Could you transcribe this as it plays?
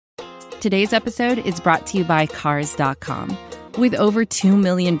Today's episode is brought to you by Cars.com. With over 2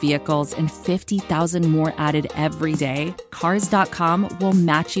 million vehicles and 50,000 more added every day, Cars.com will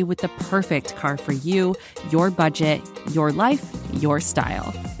match you with the perfect car for you, your budget, your life, your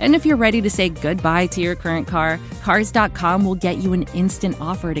style. And if you're ready to say goodbye to your current car, Cars.com will get you an instant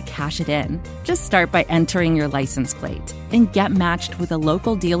offer to cash it in. Just start by entering your license plate and get matched with a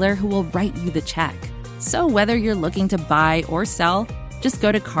local dealer who will write you the check. So whether you're looking to buy or sell, just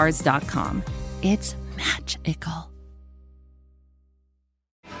go to Cars.com. It's magical.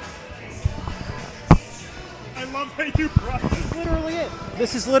 I love how you brought This is literally it.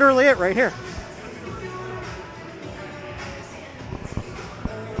 This is literally it right here.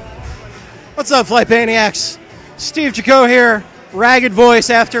 What's up, Flight Maniacs? Steve Jaco here, ragged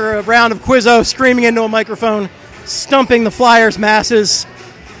voice after a round of Quizzo, screaming into a microphone, stumping the Flyers masses.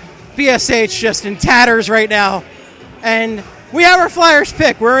 BSH just in tatters right now. And we have our Flyers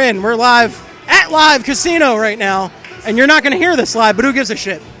pick. We're live at Live Casino right now. And you're not going to hear this live, but who gives a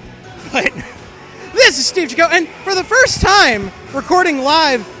shit? But this is Steve Jaco, and for the first time, recording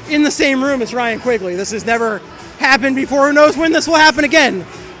live in the same room as Ryan Quigley. This has never happened before. Who knows when this will happen again?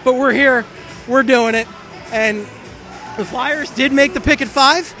 But we're here. We're doing it. And the Flyers did make the pick at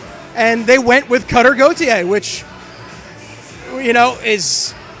 5, and they went with Cutter Gauthier, which, you know,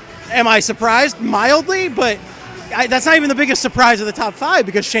 is, am I surprised? Mildly, but that's not even the biggest surprise of the top 5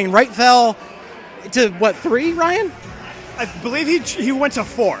 because Shane Wright fell to, what, 3, Ryan? I believe he went to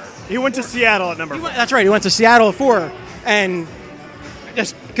 4. He went to Seattle at number 4. That's right. He went to Seattle at 4, and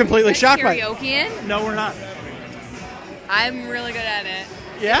just completely shocked by it. Karaoke? No, we're not. I'm really good at it.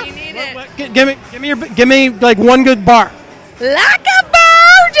 Yeah. You need it. Give me like one good bar. Like a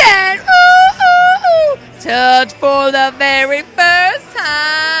virgin, ooh, ooh, ooh. Touch for the very first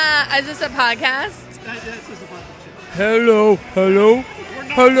time. Is this a podcast? Hello.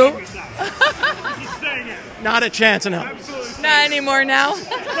 He's staying in. Not a chance in hell. Absolutely. Not anymore now.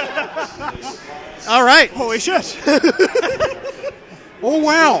 All right. Holy shit. Oh,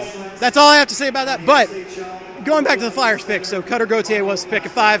 wow. That's all I have to say about that. But going back to the Flyers pick, so Cutter Gauthier was the pick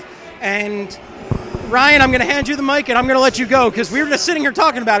at 5. And Ryan, I'm going to hand you the mic, and I'm going to let you go because we were just sitting here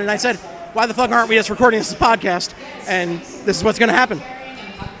talking about it. And I said, why the fuck aren't we just recording this as a podcast? And this is what's going to happen.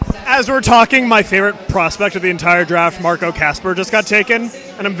 As we're talking, my favorite prospect of the entire draft, Marco Kasper, just got taken.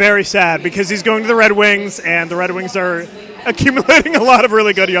 And I'm very sad because he's going to the Red Wings, and the Red Wings are accumulating a lot of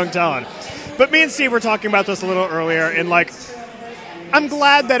really good young talent. But me and Steve were talking about this a little earlier, and like, I'm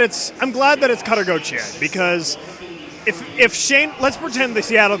glad that it's Cutter Gauthier because if Shane, let's pretend the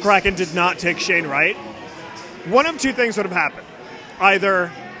Seattle Kraken did not take Shane Wright, one of two things would have happened.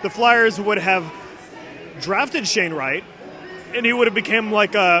 Either the Flyers would have drafted Shane Wright, and he would have become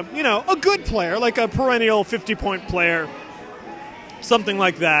like a good player, like a perennial 50-point player, something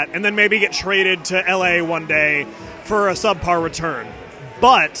like that, and then maybe get traded to LA one day for a subpar return.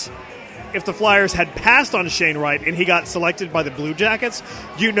 But if the Flyers had passed on Shane Wright and he got selected by the Blue Jackets,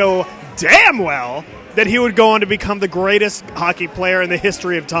 you know damn well that he would go on to become the greatest hockey player in the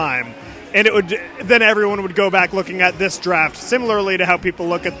history of time. And then everyone would go back looking at this draft similarly to how people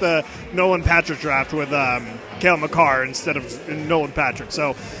look at the Nolan Patrick draft with Cale Makar instead of Nolan Patrick.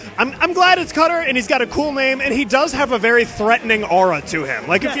 So I'm glad it's Cutter, and he's got a cool name, and he does have a very threatening aura to him.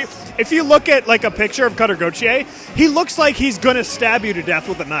 Like if you look at like a picture of Cutter Gauthier, he looks like he's gonna stab you to death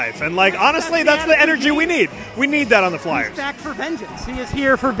with a knife. And like honestly, that's the energy we need. We need that on the Flyers. He's back for vengeance. He is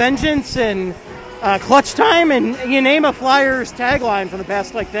here for vengeance and clutch time, and you name a Flyers tagline for the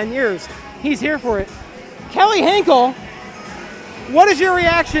past like 10 years. He's here for it. Kelly Hinkle, what is your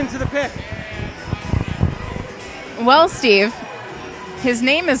reaction to the pick? Well, Steve, his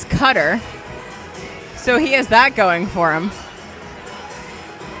name is Cutter, so he has that going for him.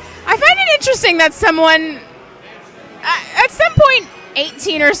 I find it interesting that someone, at some point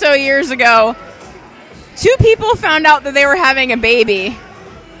 18 or so years ago, 2 people found out that they were having a baby,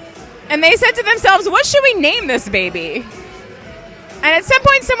 and they said to themselves, what should we name this baby? And at some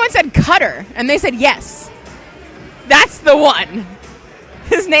point someone said Cutter, and they said yes. That's the one.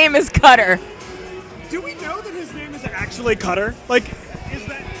 His name is Cutter. Do we know that his name is actually Cutter? Like, is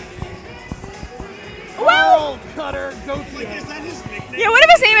that... Well, Cutter Gauthier. Like, is that his nickname? yeah, what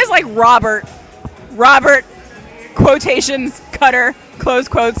if his name is like Robert? Robert, quotations, Cutter, close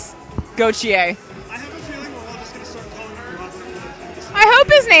quotes, Gauthier. I have a feeling we're all just going to start calling him Robert. I hope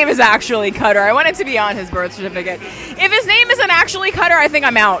his name is actually Cutter. I want it to be on his birth certificate. If his name isn't actually Cutter, I think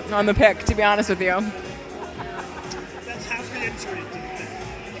I'm out on the pick, to be honest with you. That's half the intrigue.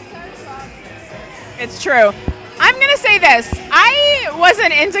 It's true. I'm going to say this. I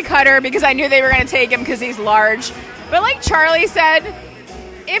wasn't into Cutter because I knew they were going to take him because he's large. But like Charlie said,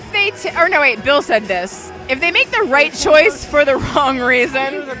 Bill said this. If they make the right choice for the wrong reason.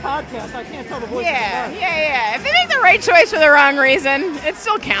 Their podcast, I can't tell the voice. Yeah. If they make the right choice for the wrong reason, it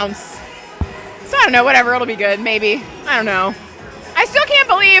still counts. So I don't know, whatever, it'll be good, maybe. I don't know. I still can't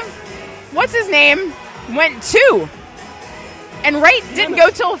believe, what's his name, went 2. And Wright didn't go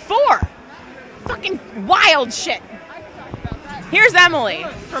till 4. Fucking wild shit. Here's Emily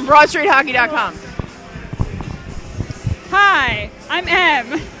from BroadStreetHockey.com. Hi, I'm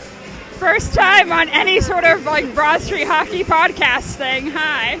Em. First time on any sort of like Broad Street Hockey podcast thing.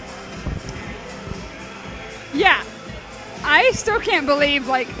 Hi. Yeah, I still can't believe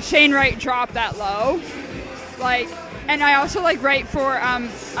like Shane Wright dropped that low. Like, and I also like write for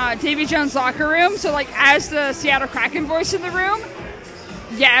Davy Jones' locker room. So like as the Seattle Kraken voice in the room,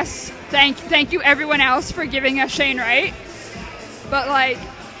 yes, thank you everyone else for giving us Shane Wright. But like,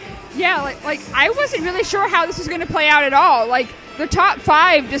 yeah, like I wasn't really sure how this was going to play out at all. Like the top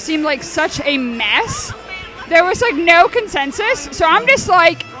 5 just seemed like such a mess. There was like no consensus, so I'm just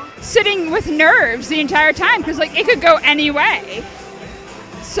like sitting with nerves the entire time because like it could go any way.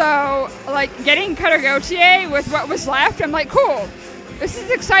 So like getting Cutter Gauthier with what was left, I'm like, cool, this is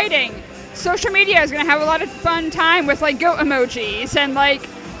exciting. Social media is going to have a lot of fun time with like goat emojis and like,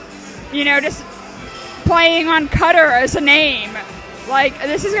 you know, just playing on Cutter as a name. Like,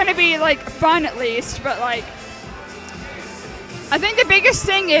 this is going to be, like, fun at least, but, like, I think the biggest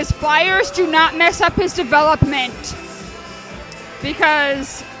thing is Flyers do not mess up his development.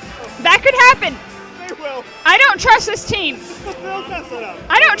 Because that could happen. They will. I don't trust this team. They'll test it out.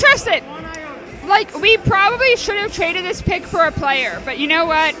 I don't trust it. Like, we probably should have traded this pick for a player, but you know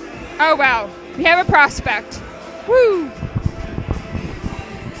what? Oh, well. We have a prospect. Woo!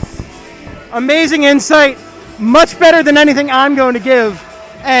 Amazing insight. Much better than anything I'm going to give.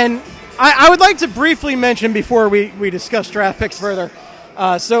 And I would like to briefly mention before we discuss draft picks further.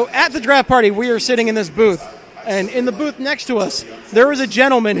 So at the draft party, we are sitting in this booth. And in the booth next to us, there was a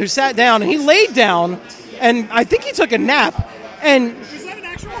gentleman who sat down, and he laid down, and I think he took a nap. And Is that an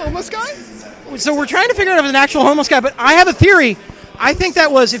actual homeless guy? so we're trying to figure out if it's an actual homeless guy, but I have a theory. I think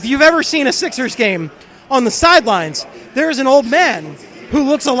that was, if you've ever seen a Sixers game, on the sidelines, there's an old man who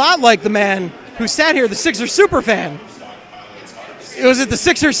looks a lot like the man who sat here, the Sixers superfan. It was at the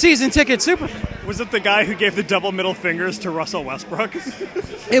Sixers season ticket superfan. Was it the guy who gave the double middle fingers to Russell Westbrook?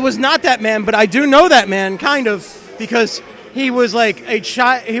 It was not that man, but I do know that man, kind of, because he was like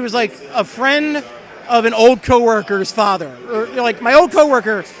he was like a friend of an old coworker's father. Or like my old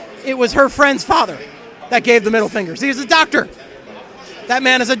coworker, it was her friend's father that gave the middle fingers. He was a doctor. That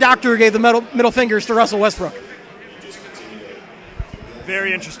man is a doctor who gave the middle fingers to Russell Westbrook.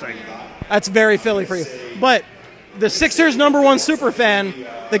 Very interesting. That's very Philly for you. But the Sixers' #1 superfan,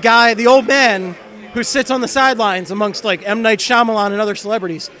 the old man who sits on the sidelines amongst like M. Night Shyamalan and other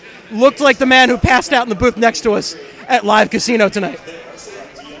celebrities, looked like the man who passed out in the booth next to us at Live Casino tonight.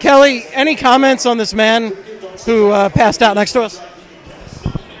 Kelly, any comments on this man who passed out next to us?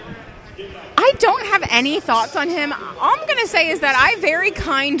 I don't have any thoughts on him. All I'm going to say is that I very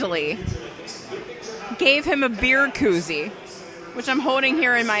kindly gave him a beer koozie, which I'm holding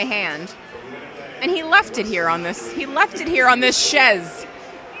here in my hand. And he left it here on this. He left it here on this chaise,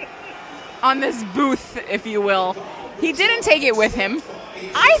 on this booth, if you will. He didn't take it with him.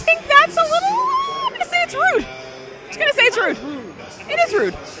 I think that's a little. I'm going to say it's rude. I'm just going to say it's rude. It is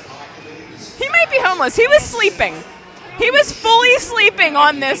rude. He might be homeless. He was sleeping. He was fully sleeping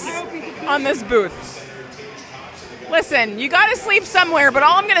on this booth. Listen, you got to sleep somewhere. But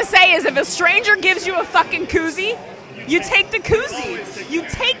all I'm going to say is, if a stranger gives you a fucking koozie, you take the koozie. You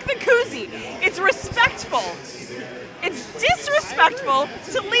take the koozie. It's respectful. It's disrespectful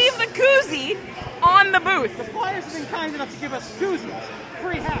to leave the koozie on the booth. The Flyers have been kind enough to give us koozies,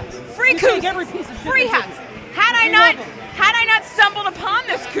 free hats. Free koozies. Free hats. Had I not stumbled upon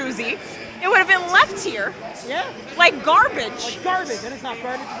this koozie, it would have been left here. Yeah. Like garbage. Like garbage. And it's not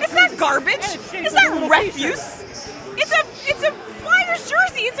garbage. It's not garbage. It's not refuse. It's a Flyers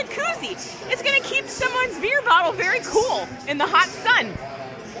jersey. It's a koozie. It's going to keep someone's beer bottle very cool in the hot sun.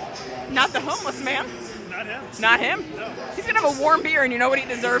 Not the homeless man. Not him. Not him. No. He's going to have a warm beer, and you know what? He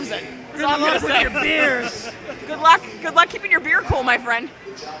deserves it. That's all I'm going to say. Your beers. Good luck. Good luck keeping your beer cool, my friend.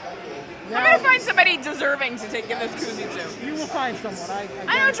 I'm going to find somebody deserving to give this koozie to. You will find someone.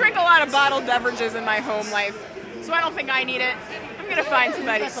 I don't drink a lot of bottled beverages in my home life, so I don't think I need it. I'm going to find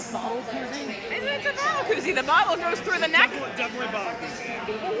somebody. That's a bottle koozie? It's a bottle koozie. The bottle goes through the neck. Definitely bottle.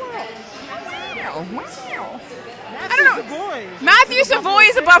 Wow. I don't know. Matthew Savoy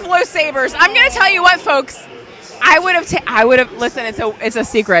is a Buffalo Sabres. I'm going to tell you what, folks. I would have. Listen, it's a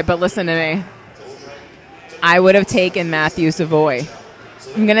secret, but listen to me. I would have taken Matthew Savoy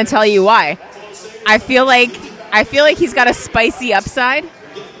I'm gonna tell you why. I feel like he's got a spicy upside,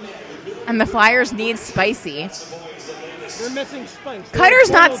 and the Flyers need spicy. They're missing spice. Cutter's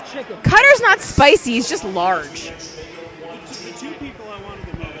not spicy. He's just large. The two people I wanted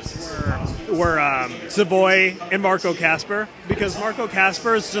the most were Savoy and Marco Kasper, because Marco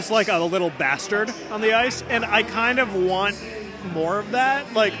Kasper is just like a little bastard on the ice, and I kind of want more of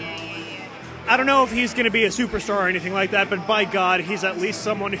that. Like, I don't know if he's going to be a superstar or anything like that, but by God, he's at least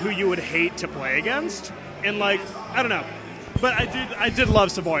someone who you would hate to play against. And, like, I don't know. But I did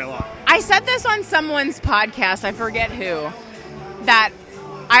love Savoy a lot. I said this on someone's podcast, I forget who, that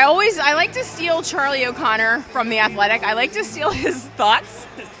I like to steal Charlie O'Connor from The Athletic. I like to steal his thoughts.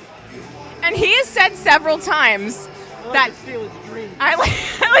 And he has said several times that I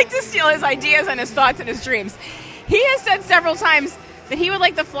like to steal his ideas and his thoughts and his dreams. He has said several times that he would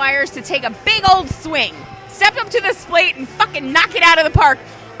like the Flyers to take a big old swing, step up to the plate and fucking knock it out of the park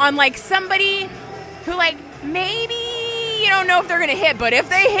on, like, somebody who, like, maybe you don't know if they're going to hit, but if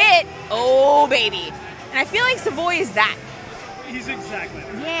they hit, oh, baby. And I feel like Savoy is that. He's exactly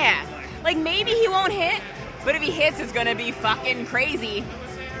that. Yeah. Like, maybe he won't hit, but if he hits, it's going to be fucking crazy.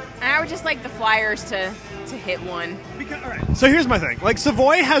 And I would just like the Flyers to hit one. All right, so here's my thing. Like,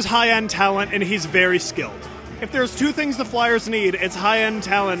 Savoy has high-end talent, and he's very skilled. If there's two things the Flyers need, it's high-end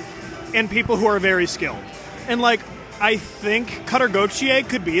talent and people who are very skilled. And, like, I think Cutter Gauthier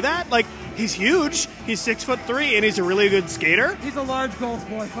could be that. Like, he's huge. He's 6'3", and he's a really good skater. He's a large goal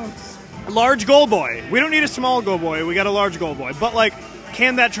boy, folks. Large goal boy. We don't need a small goal boy. We got a large goal boy. But, like,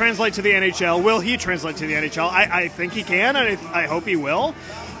 can that translate to the NHL? Will he translate to the NHL? I think he can, and I hope he will.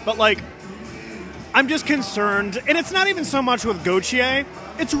 But, like, I'm just concerned, and it's not even so much with Gauthier.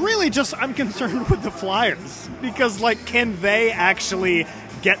 It's really just I'm concerned with the Flyers because, like, can they actually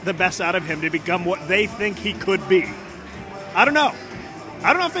get the best out of him to become what they think he could be? I don't know.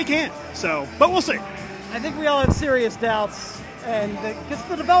 I don't know if they can. So, but we'll see. I think we all have serious doubts, and because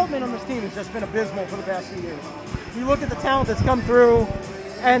the development on this team has just been abysmal for the past few years. You look at the talent that's come through,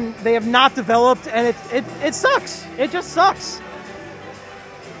 and they have not developed, and it sucks. It just sucks.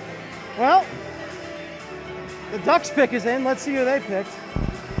 Well, the Ducks pick is in. Let's see who they picked.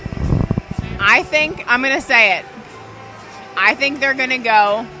 I think, I'm going to say it. I think they're going to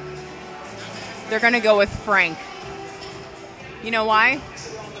go with Frank. You know why?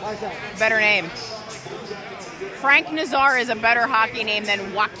 Why is that? Better name. Frank Nazar is a better hockey name than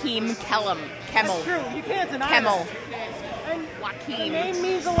Joachim Kemmel. That's true. You can't deny Kemmel. that. And Joachim. the name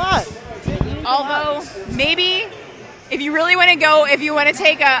means a lot. It means Although, maybe if you really want to go, if you want to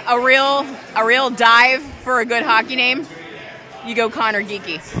take a real dive for a good hockey name, you go Connor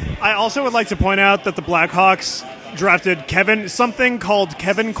Geeky. I also would like to point out that the Blackhawks drafted something called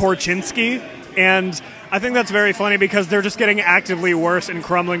Kevin Korchinski, and I think that's very funny because they're just getting actively worse and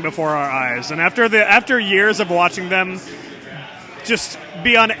crumbling before our eyes. And after years of watching them just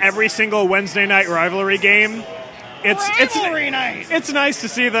be on every single Wednesday night rivalry game, it's nice to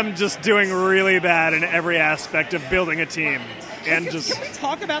see them just doing really bad in every aspect of building a team. And Can we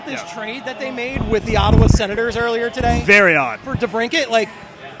talk about this trade that they made with the Ottawa Senators earlier today? Very odd. For DeBrincat, like,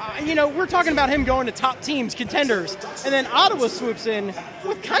 we're talking about him going to top teams, contenders, and then Ottawa swoops in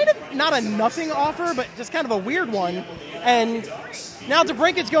with kind of not a nothing offer, but just kind of a weird one. And now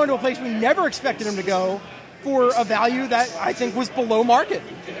DeBrincat's going to a place we never expected him to go for a value that I think was below market.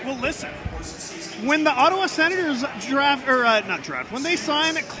 Well, listen. When the Ottawa Senators when they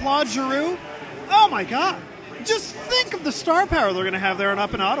sign Claude Giroux, oh my God. Just think of the star power they're going to have there and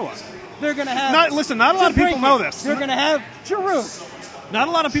up in Ottawa. They're going to have... not a lot of people know this. They're going to have Giroux. Not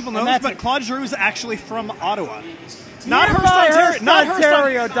a lot of people know this, but Claude Giroux is actually from Ottawa. Not Hearst,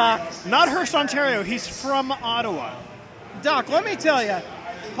 Ontario, Doc. Not Hearst, Ontario. He's from Ottawa. Doc, let me tell you,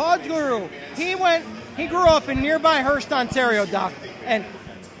 Claude Giroux, he grew up in nearby Hearst, Ontario, Doc. And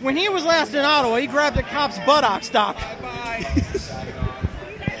when he was last in Ottawa, he grabbed a cop's buttocks, Doc.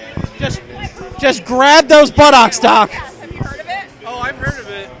 Just grab those buttocks, Doc. Have you heard of it? Oh, I've heard of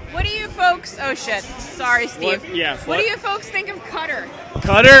it. What do you folks... Oh, shit. Sorry, Steve. What do you folks think of Cutter?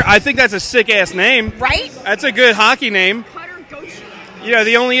 Cutter? I think that's a sick-ass name. Right? That's a good hockey name. Cutter Gauthier. You know,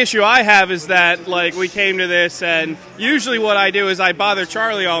 the only issue I have is that, like, we came to this, and usually what I do is I bother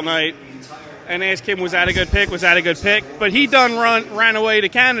Charlie all night and ask him, was that a good pick? Was that a good pick? But he ran away to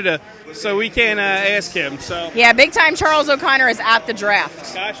Canada, so we can't ask him. So Yeah, big time Charles O'Connor is at the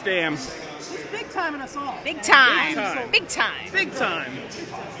draft. gosh damn. Big time in us all. Big time. Big time. Big time. Big time.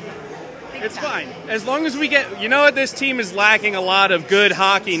 Big It's time. fine. As long as we get... You know what? This team is lacking a lot of good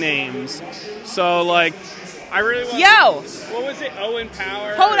hockey names. So, like, I really want... Yo! What was it? Owen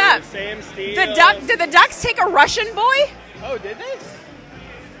Power? Hold up. Sam Steele? Did the Ducks take a Russian boy? Oh, did they?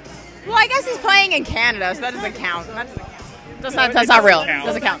 Well, I guess he's playing in Canada, so that doesn't count. That's not real. Count.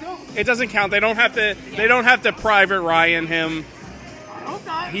 Doesn't count. It doesn't count. They don't have to Private Ryan him.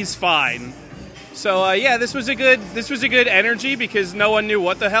 He's fine. So this was a good energy because no one knew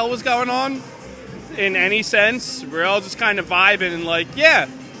what the hell was going on in any sense. We're all just kind of vibing and like, yeah,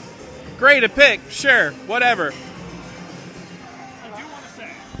 great, a pick, sure, whatever. I do want to say,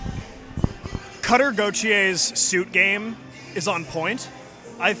 Cutter Gauthier's suit game is on point.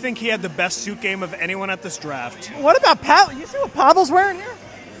 I think he had the best suit game of anyone at this draft. What about Pavel? You see what Pavel's wearing here?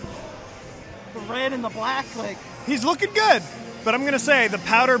 The red and the black, like. He's looking good. But I'm going to say the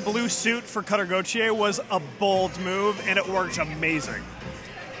powder blue suit for Cutter Gauthier was a bold move, and it worked amazing.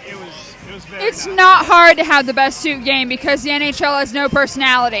 It was very It's nice. not hard to have the best suit game because the NHL has no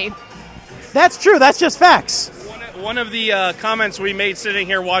personality. That's true. That's just facts. One of the comments we made sitting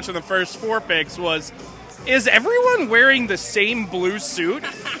here watching the first 4 picks was, is everyone wearing the same blue suit?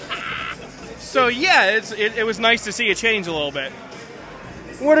 So, yeah, it was nice to see it change a little bit.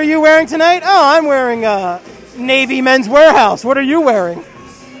 What are you wearing tonight? Oh, I'm wearing Navy Men's Warehouse. What are you wearing?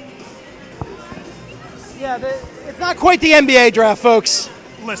 Yeah, it's not quite the NBA draft, folks.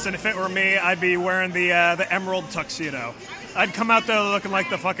 Listen, if it were me, I'd be wearing the emerald tuxedo. I'd come out there looking like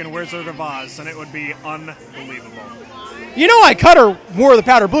the fucking Wizard of Oz, and it would be unbelievable. You know why Cutter wore the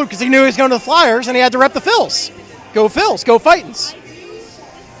powder blue? Because he knew he was going to the Flyers, and he had to rep the Phils. Go Phils. Go Fightins.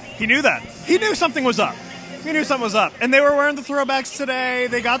 He knew that. He knew something was up. And they were wearing the throwbacks today.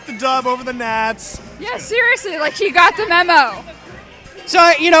 They got the dub over the Nats. Yeah, seriously, like he got the memo.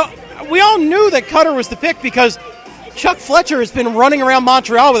 So, we all knew that Cutter was the pick because Chuck Fletcher has been running around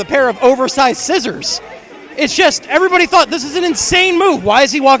Montreal with a pair of oversized scissors. It's just, everybody thought this is an insane move. Why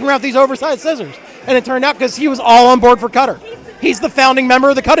is he walking around with these oversized scissors? And it turned out because he was all on board for Cutter. He's the founding member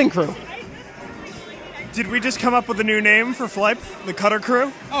of the cutting crew. Did we just come up with a new name for Flipe? The Cutter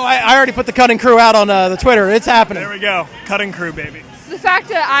Crew? Oh, I already put the cutting crew out on the Twitter. It's happening. There we go. Cutting Crew, baby. The fact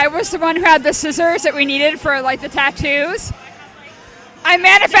that I was the one who had the scissors that we needed for like the tattoos, I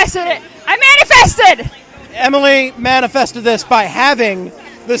manifested it. Emily manifested this by having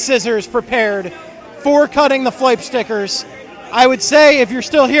the scissors prepared for cutting the Flipe stickers. I would say if you're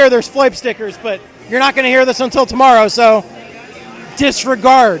still here, there's Flipe stickers, but you're not going to hear this until tomorrow, so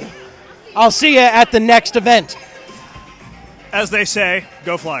disregard. I'll see you at the next event. As they say,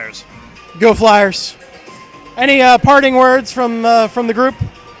 go Flyers. Go Flyers. Any parting words from the group?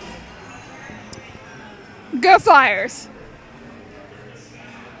 Go Flyers.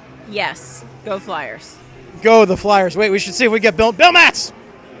 Yes, go Flyers. Go the Flyers. Wait, we should see if we get Bill Matz.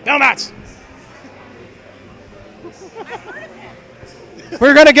 Bill Matz.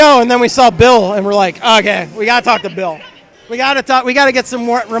 We're going to go, and then we saw Bill, and we're like, okay, we got to talk to Bill. We got to get some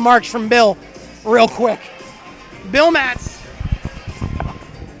more remarks from Bill real quick. Bill Matz.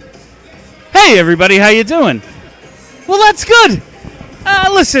 Hey, everybody, how you doing? Well, that's good.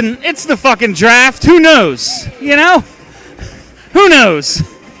 Listen, it's the fucking draft. Who knows? Who knows?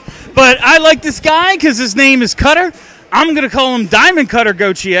 But I like this guy because his name is Cutter. I'm going to call him Diamond Cutter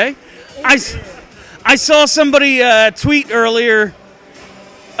Gauthier. I saw somebody tweet earlier,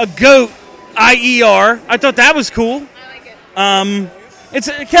 a goat, IER. I thought that was cool. It's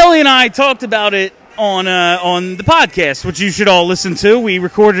Kelly and I talked about it on the podcast, which you should all listen to. We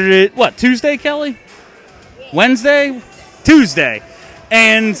recorded it, Tuesday, Kelly? Wednesday? Tuesday.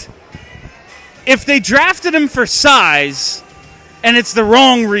 And if they drafted him for size, and it's the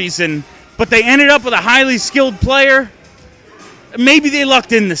wrong reason, but they ended up with a highly skilled player, maybe they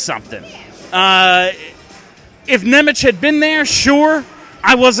lucked into something. If Nemec had been there, sure.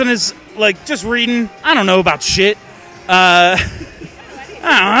 I wasn't as, just reading. I don't know about shit. I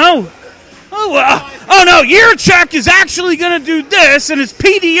don't know. Oh no, Yurchuk is actually going to do this, and it's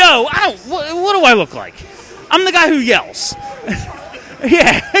PDO. What do I look like? I'm the guy who yells.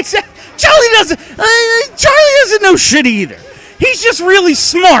 Yeah, exactly. Charlie doesn't know shit either. He's just really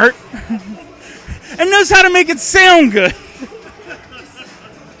smart and knows how to make it sound good.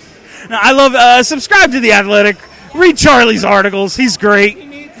 Now, I love, subscribe to The Athletic. Read Charlie's articles. He's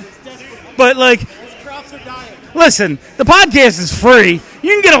great. But, listen, the podcast is free. You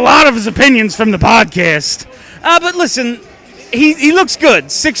can get a lot of his opinions from the podcast. But listen, he looks good.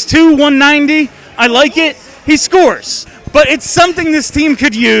 6'2", 190. I like it. He scores. But it's something this team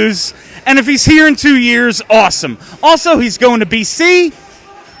could use. And if he's here in 2 years, awesome. Also, he's going to BC.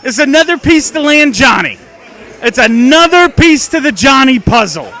 It's another piece to land Johnny. It's another piece to the Johnny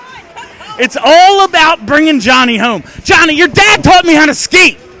puzzle. It's all about bringing Johnny home. Johnny, your dad taught me how to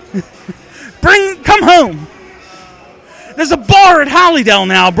skate. Come home. There's a bar at Hollydale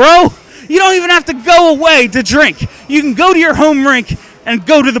now, bro. You don't even have to go away to drink. You can go to your home rink, and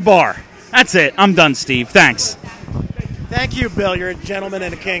go to the bar. That's it. I'm done, Steve. Thanks. Thank you, Bill. You're a gentleman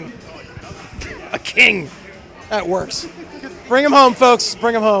and a king. A king. That works. Bring him home, folks.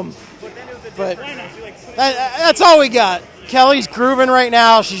 Bring him home. But that's all we got. Kelly's grooving right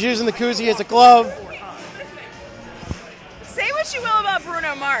now. She's using the koozie as a glove. Say what you will about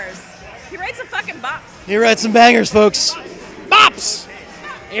Bruno Mars. He writes a fucking bop. He read some bangers, folks. Bops!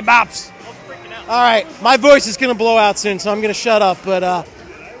 Hey, bops. All right, my voice is going to blow out soon, so I'm going to shut up. But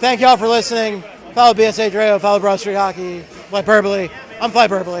thank y'all for listening. Follow BSA Dreo, follow Broad Street Hockey, Flyperbole. I'm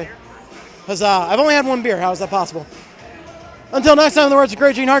Flyperbole. Because I've only had one beer. How is that possible? Until next time, in the words of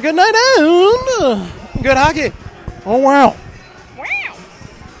Great Gene Hart, good night and good hockey. Oh, wow.